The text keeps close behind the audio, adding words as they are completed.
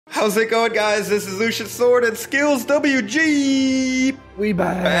How's it going, guys? This is Lucian Sword and Skills WG. We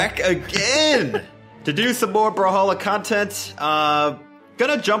back again to do some more Brawlhalla content.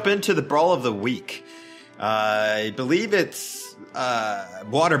 Gonna jump into the Brawl of the Week. I believe it's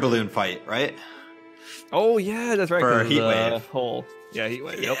water balloon fight, right? Oh yeah, that's right. For heat wave. Yeah, heat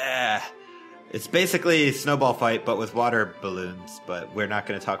wave. Yeah. Yep. It's basically a snowball fight, but with water balloons. But we're not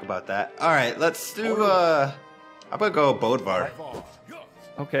going to talk about that. All right, let's do. I'm gonna go Bodvar.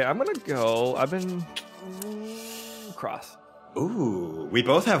 Okay, I'm gonna go. I've been cross. Ooh, we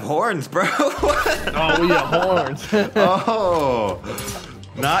both have horns, bro. Oh, we have horns. Oh,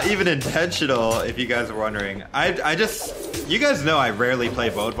 not even intentional. If you guys are wondering, I just, you guys know I rarely play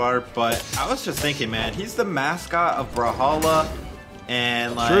Bodvar, but I was just thinking, man, he's the mascot of Brawlhalla,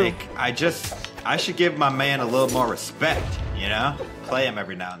 and like, true. I should give my man a little more respect, you know? Play him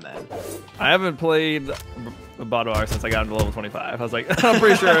every now and then. I haven't played Bodvar since I got him to level 25. I was like, I'm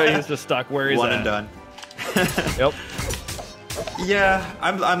pretty sure he's just stuck where he's One at. and done. Yep. Yeah,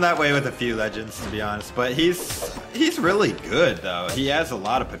 I'm that way with a few legends, to be honest. But he's really good, though. He has a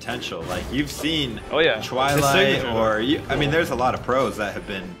lot of potential. Like, you've seen Twilight, or I mean, there's a lot of pros that have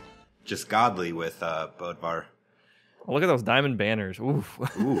been just godly with Bodvar. Oh, look at those diamond banners. Oof.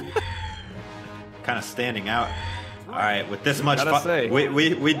 Ooh. Kind of standing out. All right, with this much fun,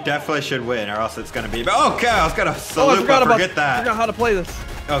 we definitely should win, or else it's gonna be. Okay, I was gonna salute, but forget that. I forgot how to play this.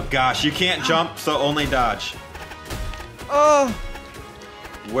 Oh gosh, you can't jump, so only dodge. Oh.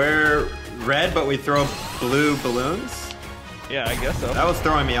 We're red, but we throw blue balloons. Yeah, I guess so. That was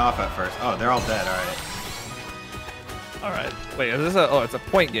throwing me off at first. Oh, they're all dead. All right. All right. Wait, is this a? Oh, it's a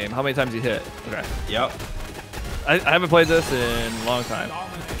point game. How many times you hit? Okay. Yep. I haven't played this in a long time.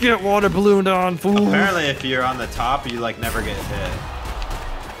 Get water ballooned on, fool. Apparently, if you're on the top, you like never get hit.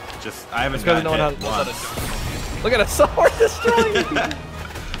 Just I haven't gotten hit once. Look at a sword destroying me.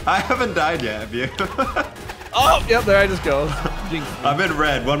 I haven't died yet. Have you? Oh, yep. There I just go. I'm in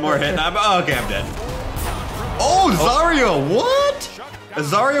red. One more hit. And okay, I'm dead. Oh, Zario! What? A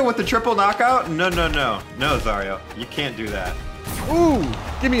Zario with the triple knockout? No, Zario. You can't do that. Ooh!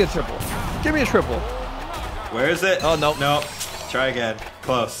 Give me a triple. Give me a triple. Where is it? Oh, nope. Nope. Try again.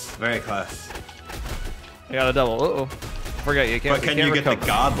 Close. Very close. I got a double. Uh-oh. Forget you can't. But can you get the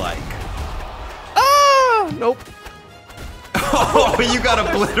godlike? Ah! Nope. Oh, you got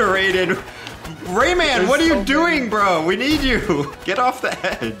obliterated. Rayman, what are you doing, bro? We need you. Get off the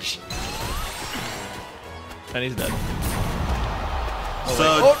edge. And he's dead.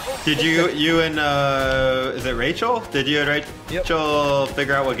 So, did you and, is it Rachel? Did you and Rachel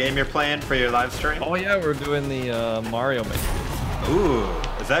figure out what game you're playing for your live stream? Oh yeah, we're doing the Mario Maker. Ooh,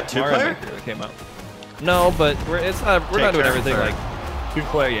 is that two-player? That came out. No, but we're not doing everything like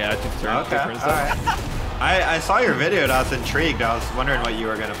two-player. Yeah, two-turn. Okay, all right. I saw your video and I was intrigued. I was wondering what you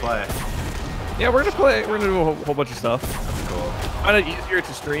were gonna play. Yeah, we're gonna play. We're gonna do a whole bunch of stuff. That's cool. Find it easier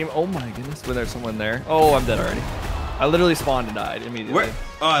to stream. Oh my goodness, when there's someone there. Oh, I'm dead already. I literally spawned and died immediately.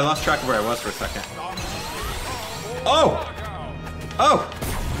 Oh, I lost track of where I was for a second. Oh! Oh!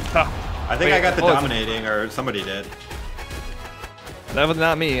 Huh. I think I got the dominating, or somebody did. That was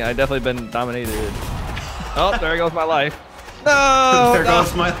not me. I definitely been dominated. Oh, there goes my life. No! There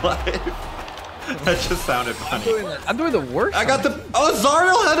goes my life. That just sounded funny. I'm doing the worst. I got the... Oh,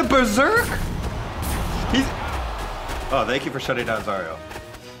 Zario had a berserk? He's... Oh, thank you for shutting down Zario.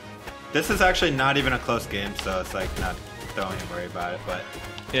 This is actually not even a close game, so it's like, don't even worry about it, but...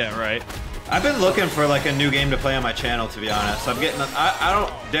 Yeah, right. I've been looking for like a new game to play on my channel, to be honest. I'm getting... I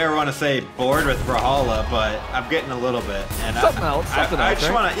don't dare want to say bored with Brawlhalla, but I'm getting a little bit. And something else, I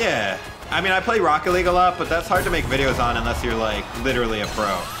just want to... Yeah. I mean, I play Rocket League a lot, but that's hard to make videos on unless you're like literally a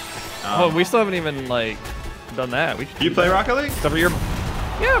pro. Oh, we still haven't even like done that. You play Rocket League? Except for your...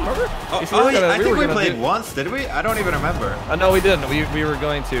 Yeah, remember? I think we played once, did we? I don't even remember. No, we didn't. We were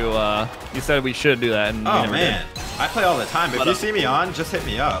going to, you said we should do that, and we never did. I play all the time. If you see me on, just hit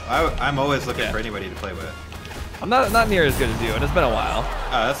me up. I'm always looking for anybody to play with. I'm not near as good as you, and it's been a while.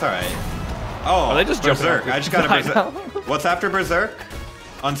 Oh, that's alright. Oh, they just Berserk. I just got a Berserk. What's after Berserk?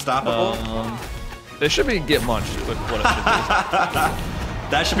 Unstoppable? They should be Get Munched, what it should be.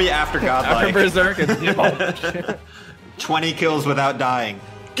 That should be after Godlike. After Berserk, it's Get Munched. 20 kills without dying.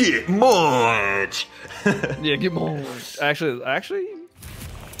 Get munched. Yeah, get munched. Actually,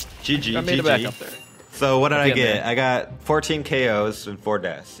 GG. I made it back up there. So what did I get? I got 14 KOs and 4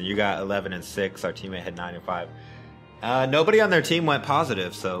 deaths. You got 11 and 6. Our teammate had 9 and 5. Nobody on their team went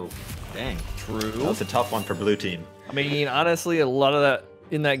positive, so dang. True. That was a tough one for blue team. I mean, honestly, a lot of that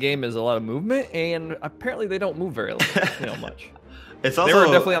in that game is a lot of movement, and apparently they don't move very much. It's They were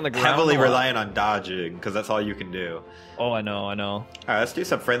also definitely on the ground heavily a lot. reliant on dodging because that's all you can do. Oh, I know. All right, let's do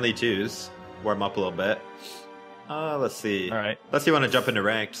some friendly twos. Warm up a little bit. Let's see. All right. Let's see. Want to jump into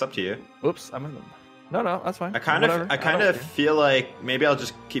ranked? It's up to you. Oops, I'm in them. No, that's fine. I kind of feel like maybe I'll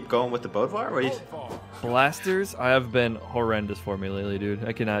just keep going with the Bodvar. What do you? Blasters, I have been horrendous for me lately, dude.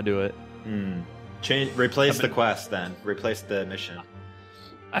 I cannot do it. Replace the quest then. Replace the mission.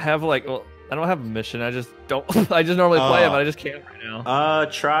 I have like, well, I don't have a mission. I just don't. I just normally play them, but I just can't right now.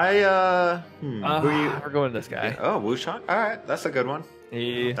 Try. We're going to this guy. Oh, Wushang. All right, that's a good one.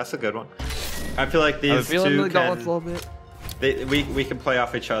 Yeah. That's a good one. I feel like these I'm feeling two the gauntlets a little bit. we can play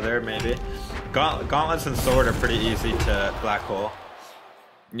off each other maybe. Gauntlets and sword are pretty easy to black hole.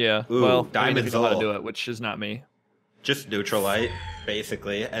 Yeah. Ooh, well, Diamond I mean, if you know how to Zol. do it, which is not me. Just neutral light,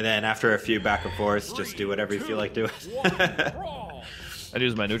 basically, and then after a few back and forths, just do whatever you feel like doing. I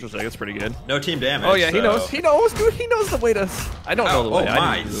use my neutral tag. It's pretty good. No team damage. Oh yeah, so. he knows. He knows, dude. He knows the way to. I don't know the way. Oh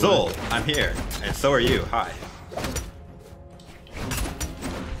my, Zol, I'm here, and so are you. Hi.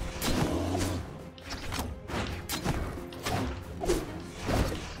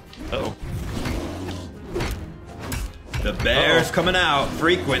 Uh-oh. The bear's coming out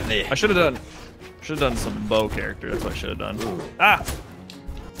frequently. I should have done some bow character. That's what I should have done. Ah!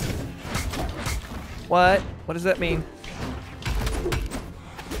 What? What does that mean?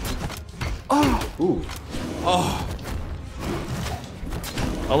 Oh! Ooh. Oh.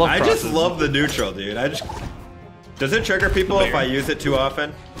 I just love the neutral, dude. Does it trigger people if I use it too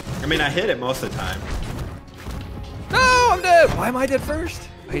often? I mean, I hit it most of the time. No, I'm dead. Why am I dead first?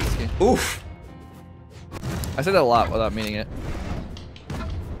 I hate this game. Oof. I said that a lot without meaning it.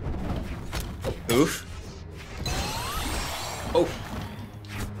 Oof. Oh.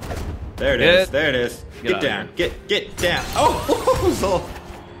 There it is. There it is. Get down. Get down. Oh, Zol.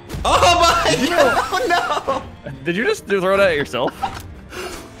 Oh my god, no! Did you just throw that at yourself?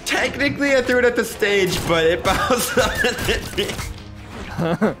 Technically, I threw it at the stage, but it bounced up and hit me.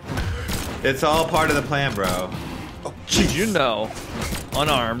 It's all part of the plan, bro. Oh, did you know,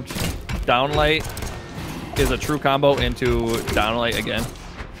 unarmed, downlight is a true combo into downlight again?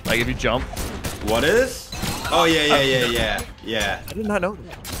 Like if you jump. What is? Oh, yeah. I did not know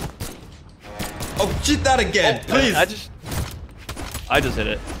that. Oh, shit, that again, please. I just hit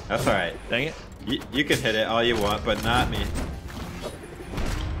it. That's all right. Dang it. You can hit it all you want, but not me.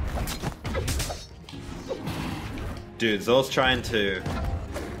 Dude, Zol's trying to...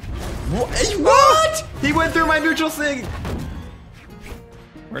 What? He went through my neutral sig.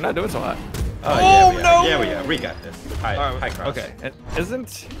 We're not doing so hot. Oh, no. Yeah, we are. We got this. High cross. Okay. And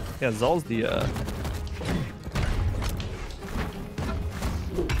isn't... Yeah, Zol's the...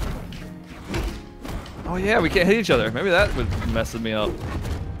 Oh, yeah, we can't hit each other. Maybe that would mess me up.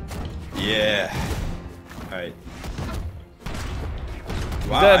 Yeah. All right.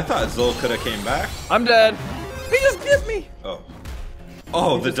 Wow, Dead. I thought Zol could have came back. I'm dead. He just hit me. Oh.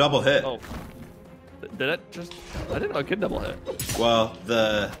 Oh, the double hit. Oh. Did it just... I didn't know it could double hit. Well,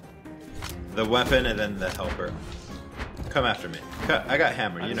 the weapon and then the helper. Come after me. I got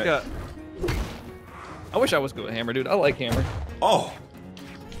hammer. You know. I wish I was good with hammer, dude. I like hammer. Oh.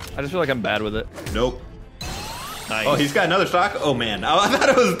 I just feel like I'm bad with it. Nope. Nice. Oh, he's got another stock? Oh, man. Oh, I thought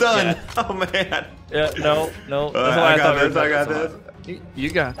it was done. Yeah. Oh, man. Yeah, no. That's I got this. You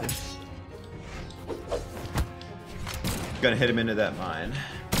got this. Gonna hit him into that mine.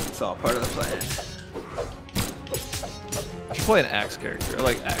 It's all part of the plan. I should play an axe character. I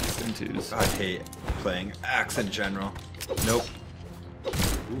like axe in twos. I hate playing axe in general. Nope.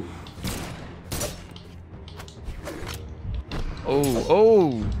 Ooh.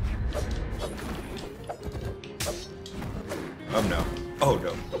 Oh. Oh, no. Oh,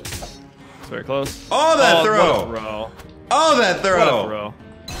 no. It's very close. Oh, that throw! What a throw. Oh, that throw! What a throw.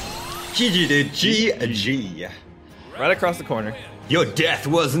 GG, dude. GG. Right across the corner. Your death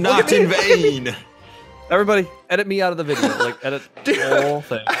was not in vain. Everybody, edit me out of the video. Like, edit the whole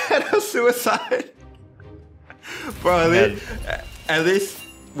thing. I had a suicide. Bro, at least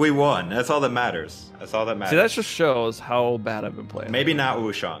we won. That's all that matters. That's all that matters. See, that just shows how bad I've been playing. Maybe not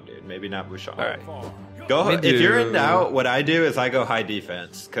Wushang, dude. Maybe not Wushang. All right. Go. If you're in doubt, what I do is I go high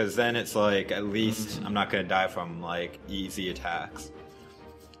defense, because then it's like at least I'm not gonna die from like easy attacks.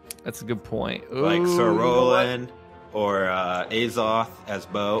 That's a good point. Ooh, Like Sir Roland or Azoth as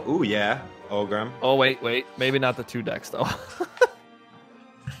bow. Ooh yeah, Ogrim. Oh wait. Maybe not the 2 decks though.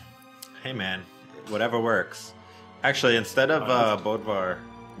 Hey man, whatever works. Actually, instead of Bodvar,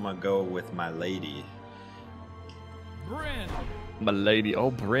 I'm gonna go with my lady. Brynn. My lady.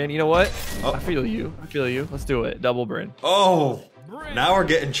 Oh, Brynn. You know what? Oh. I feel you. Let's do it. Double Brynn. Oh, now we're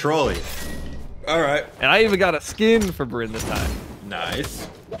getting trolly. All right. And I even got a skin for Brynn this time. Nice.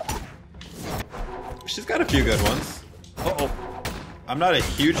 She's got a few good ones. Uh-oh. I'm not a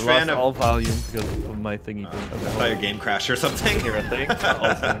huge I fan lost of... all volume because of my thingy. I thought your game crashed or something. Hear a thing?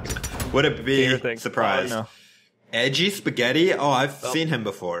 Would it be Thing. surprise? Oh, no. Edgy Spaghetti? Oh, I've seen him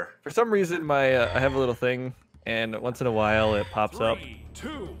before. For some reason, my I have a little thing, and once in a while it pops up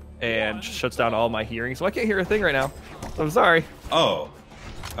and shuts down all my hearing, so I can't hear a thing right now. I'm sorry. Oh,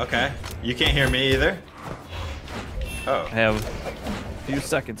 okay. You can't hear me either? Oh. I have a few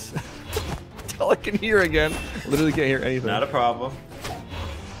seconds until I can hear again. Literally can't hear anything. Not a problem.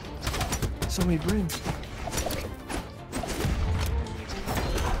 So many Brynn.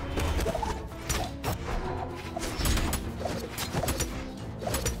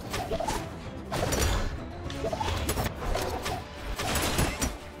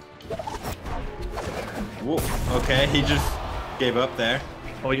 Whoa. Okay, he just gave up there.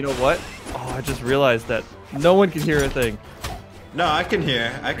 Oh, you know what? Oh, I just realized that no one can hear a thing. No, I can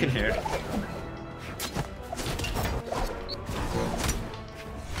hear. I can hear.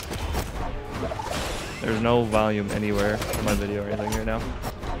 There's no volume anywhere in my video or anything right now.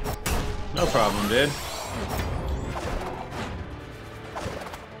 No problem, dude.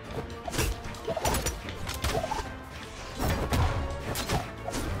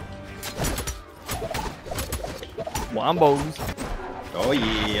 Wombos. Oh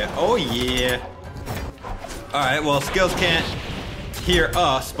yeah. Oh yeah. Alright, well, Skills can't hear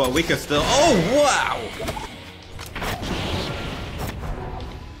us, but we can still... Oh, wow!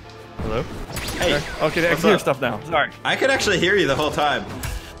 Hello? Hey. Okay, I what's can hear up? stuff now. Sorry. I could actually hear you the whole time.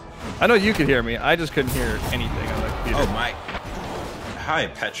 I know you could hear me. I just couldn't hear anything on the computer. Oh my. Hi,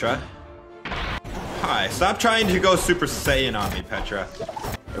 Petra. Hi. Stop trying to go Super Saiyan on me, Petra.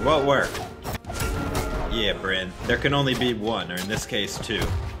 It won't work. Yeah, Brynn. There can only be one, or in this case, two.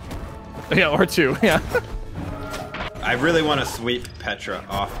 Yeah, or two. Yeah. I really want to sweep Petra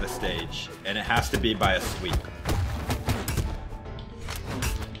off the stage, and it has to be by a sweep.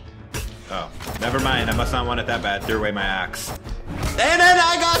 Oh, never mind. I must not want it that bad. Threw away my axe. And then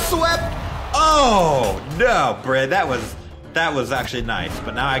I got swept! Oh, no, Brynn. That was actually nice,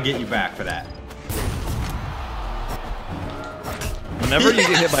 but now I get you back for that. Whenever you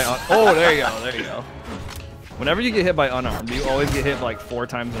get hit by... Oh, there you go. There you go. Whenever you get hit by unarmed, you always get hit like 4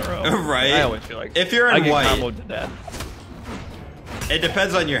 times in a row. Right. I always feel like if you're in I get white, comboed to death. It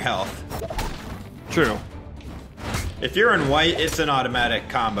depends on your health. True. If you're in white, it's an automatic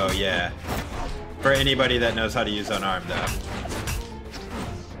combo, yeah. For anybody that knows how to use unarmed, though.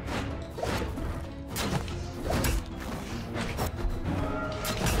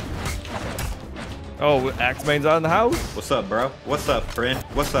 Oh, Axe Main's on the house? What's up, bro? What's up, Brynn?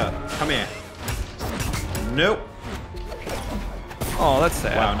 What's up? Come here. Nope. Oh, that's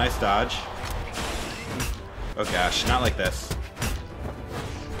sad. Wow, nice dodge. Oh gosh, not like this.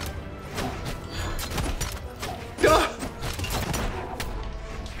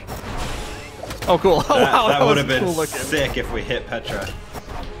 Oh, cool. Oh, wow, that would was have been cool looking. sick if we hit Petra.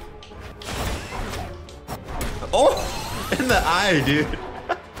 Oh! In the eye, dude.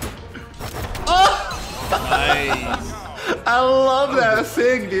 Oh! Nice. I love that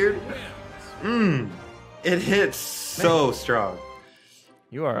thing, dude. It hits so strong.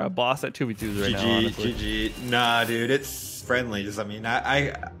 You are a boss at 2v2s right now, honestly. GG. Nah, dude, it's friendlies. I mean,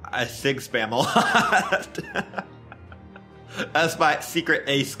 I sig spam a lot. That's my secret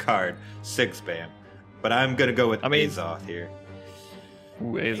ace card, sig spam. But I'm gonna go with Azoth here.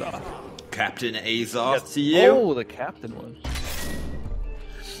 Ooh, Azoth. Captain Azoth to you. Oh, the captain one.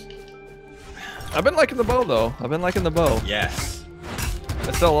 I've been liking the bow though. I've been liking the bow. Yes.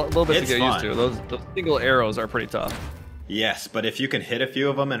 It's still a little bit It's to get fun. used to. Those single arrows are pretty tough. Yes, but if you can hit a few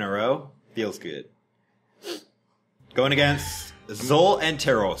of them in a row, feels good. Going against Zol and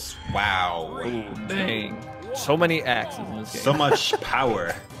Teros. Wow. Ooh, dang. So many axes in this game. So much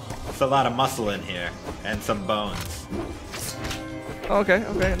power. It's a lot of muscle in here. And some bones. Okay,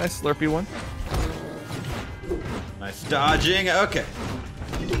 okay. Nice slurpy one. Nice dodging. Okay.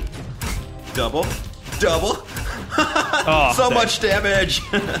 Double. Double. Oh, so dang. much damage.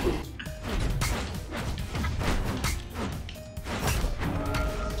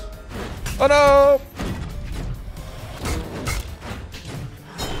 Oh no!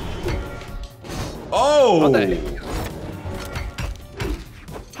 Oh!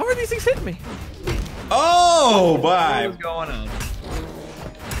 How are these things hitting me? Oh, What bye. is going on?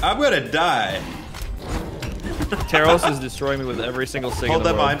 I'm gonna die. Teros is destroying me with every single sig Hold in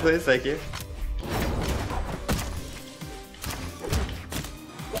the that world. mine, please. Thank you.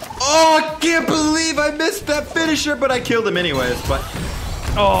 Oh, I can't believe I missed that finisher, but I killed him anyways. But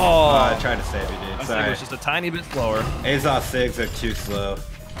Oh! I tried to save you, dude. I'm Sorry. was just a tiny bit slower. Azov Sigs are too slow.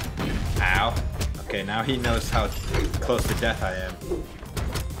 Ow. Okay, now he knows how close to death I am.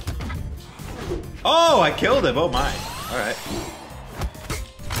 Oh, I killed him. Oh my. Alright.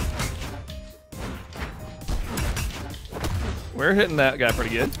 We're hitting that guy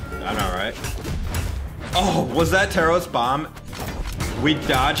pretty good. I know, right? Oh, was that Taro's bomb? We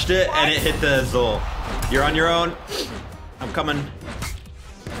dodged it and it hit the Zul. You're on your own. I'm coming.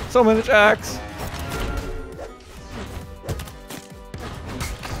 So many jacks.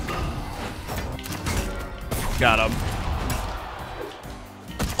 Got him.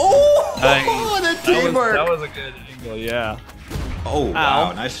 Oh, Nice. the teamwork. That was a good angle, yeah. Oh, wow.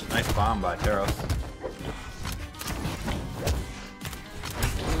 Ow. Nice bomb by Taros.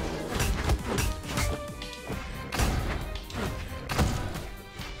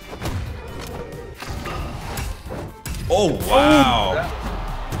 Oh, wow.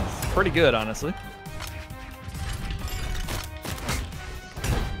 Pretty good, honestly.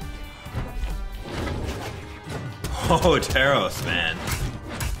 Oh, Taros, man.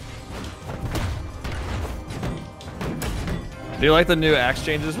 Do you like the new axe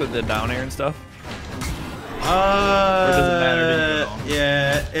changes with the down air and stuff? Or does it matter to you at all?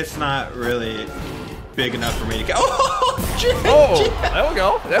 Yeah, it's not really big enough for me to get. Oh, shit. Oh, there we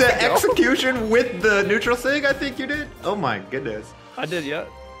go. There The we go. execution with the neutral sig, I think you did. Oh my goodness. I did, yeah.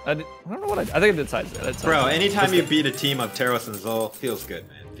 I don't know what I think I did sides it. Bro, anytime you beat a team of Taros and Zol, feels good,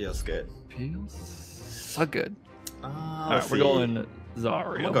 man. Feels good. Feels so good. Alright, We're going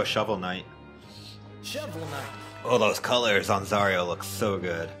Zarya. I'm gonna go Shovel Knight. Shovel Knight. Oh, those colors on Zarya look so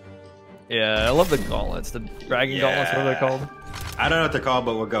good. Yeah, I love the gauntlets. The dragon gauntlets, what are they called? I don't know what they're called,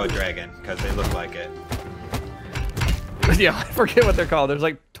 but we'll go with Dragon, because they look like it. Yeah, I forget what they're called. There's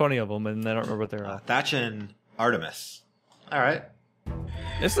like 20 of them, and I don't remember what they're called. Thatch and Artemis. Alright.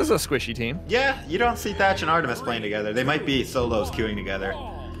 This is a squishy team. Yeah, you don't see Thatch and Artemis playing together. They might be solos queuing together.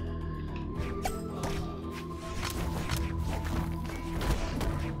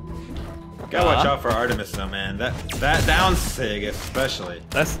 Gotta watch out for Artemis though, man. That down sig especially.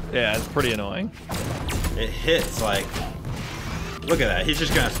 Yeah, it's pretty annoying. It hits like. Look at that. He's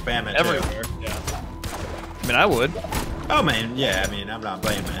just gonna spam it Everywhere. too. Yeah. I mean, I would. Oh man, yeah. I mean, I'm not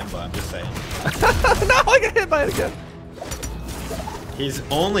blaming him, but I'm just saying. No, I got hit by it again. He's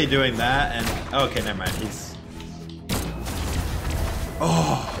only doing that, and okay, never mind. He's.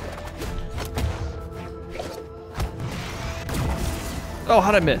 Oh. Oh,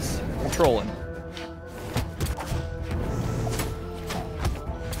 how'd I miss? I'm trolling.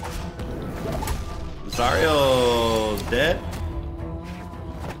 Zariel dead.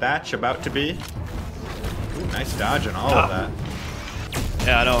 Thatch about to be. Ooh, nice dodge on all of that.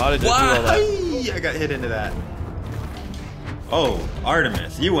 Yeah, I know. How did you do all that? I got hit into that. Oh,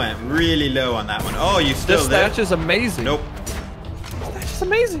 Artemis, you went really low on that one. Oh, you still This there? thatch is amazing. Nope. Thatch is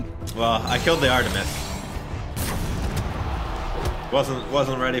amazing. Well, I killed the Artemis.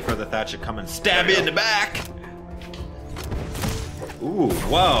 Wasn't ready for the Thatch to come and stab you in the back. Ooh,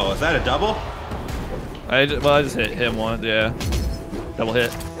 whoa, is that a double? I just hit him once. Yeah, double hit.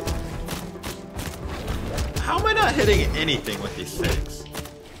 How am I not hitting anything with these six?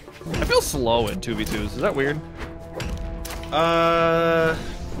 I feel slow in 2v2s. Is that weird?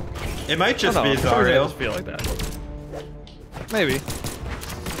 It might just I be don't know. I Zariel. just feel like that. Maybe.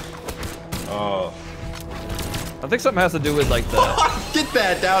 Oh. I think something has to do with like the. Get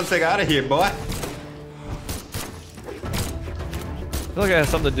that down sig out of here, boy. I feel like it has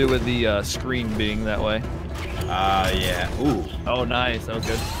something to do with the screen being that way. Yeah. Ooh. Oh, nice. That was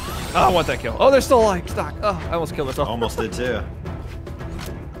good. Oh, I want that kill. Oh, they're still alive. Stock. Oh, I almost killed myself. Almost did too.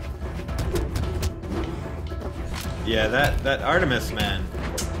 Yeah, that Artemis man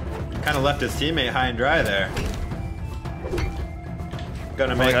kind of left his teammate high and dry there.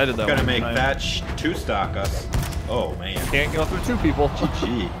 Gonna make Thatch two stock us. Oh man. Can't go through two people.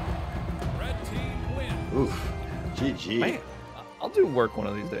 GG. Red team win. Oof. GG. Man, I'll do work one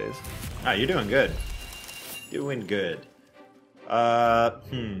of these days. Ah, you're doing good. Doing good. Let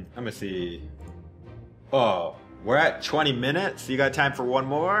me see. Oh, we're at 20 minutes. You got time for one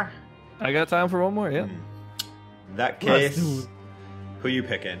more? I got time for one more. Yeah. In that case, who you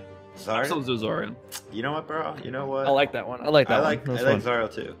picking? Zarya? I'm still Zorian. You know what, bro? You know what? I like that one. I like that I one. like That was fun.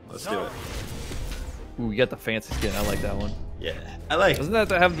 Zariel too. Let's do it. Ooh, you got the fancy skin. I like that one. Yeah, I like. Doesn't that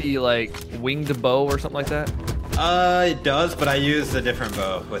have the like winged bow or something like that? It does, but I use a different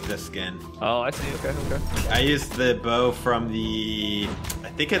bow with this skin. Oh, I see. Okay. I used the bow from the. I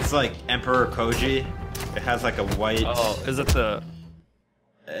think it's like Emperor Koji. It has like a white. Oh, is it the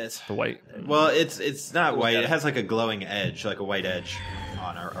It's white? well, it's not white. It has like a glowing edge, like a white edge on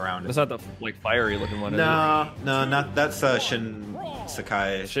on around That's it. not the like fiery looking one. No, no, not that's Shin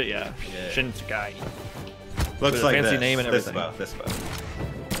Sakai. Shit, yeah. Yeah. Shinsukai. Looks With a like fancy this. name and everything. This bow.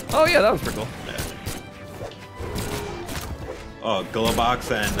 Oh yeah, that was pretty cool. Yeah. Oh,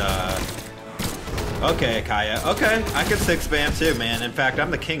 Glowbox and okay, Kaya. Okay, I can 6-spam too, man. In fact,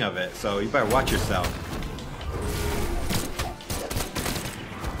 I'm the king of it, so you better watch yourself.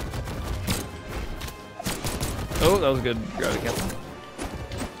 Oh, that was a good gravity cancel.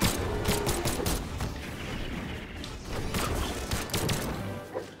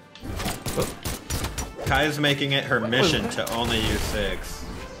 Oh. Kaya's making it her mission to only use 6.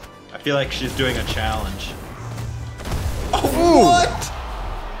 I feel like she's doing a challenge. Oh,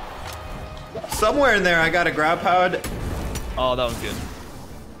 what? Somewhere in there I got a grab pod. Oh, that was good.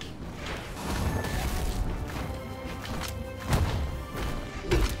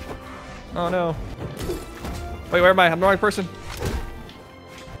 Oh no. Wait, where am I? I'm the wrong person.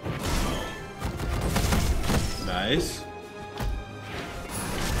 Nice.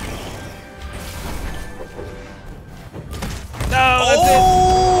 No, that's it.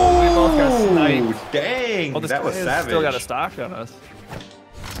 Oh, we both got sniped. Dang, Oh, this that was guy has savage. Still got a stock on us.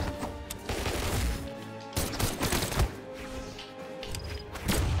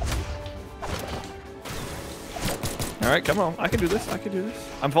 All right, come on. I can do this. I can do this.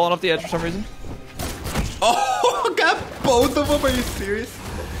 I'm falling off the edge for some reason. Oh, got both of them. Are you serious?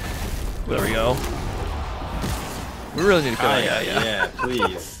 There we go. We really need to kill that guy. Yeah,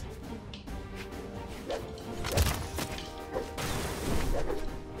 please.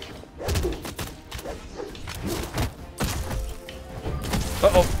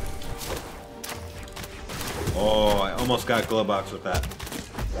 Uh-oh. Oh, I almost got Glowbox with that.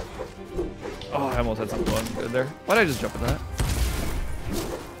 Oh, I almost had something going good there. Why did I just jump in that?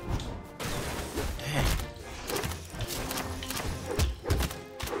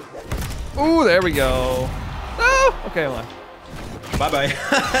 Ooh, there we go. No! Okay, I'm on. Bye-bye.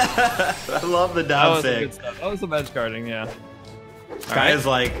 I love the That down was some sig. good stuff. That was some edge guarding, yeah. Guy is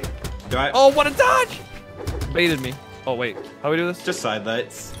like, do I... Oh, what a dodge! Baited me. Oh, wait. How do we do this? Just side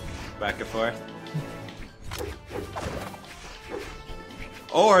lights. Back and forth.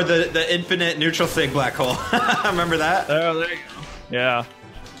 Or the infinite neutral sig black hole. Remember that? Oh, there you go. Yeah.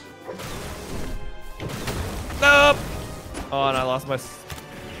 Nope! Oh, and I lost my...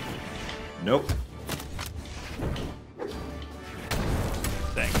 Nope.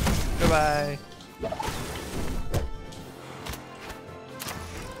 Dang. Goodbye.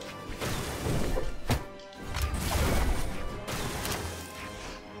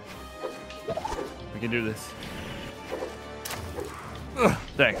 We can do this. Ugh,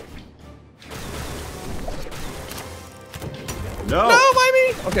 dang. No! No,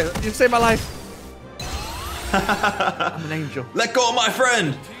 why me? Okay, you saved my life. I'm an angel. Let go of my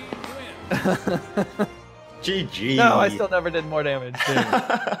friend! GG. No, I still never did more damage.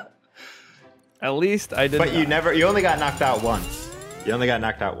 At least I did. But you only got knocked out once. You only got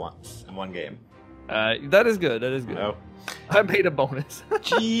knocked out once in one game. That is good. That is good. No. I made a bonus.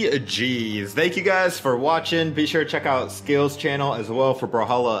 GG's. Thank you guys for watching. Be sure to check out Skill's channel as well for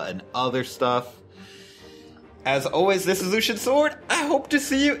Brawlhalla and other stuff. As always, this is Lucian Sword. I hope to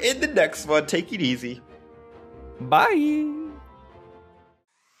see you in the next one. Take it easy. Bye.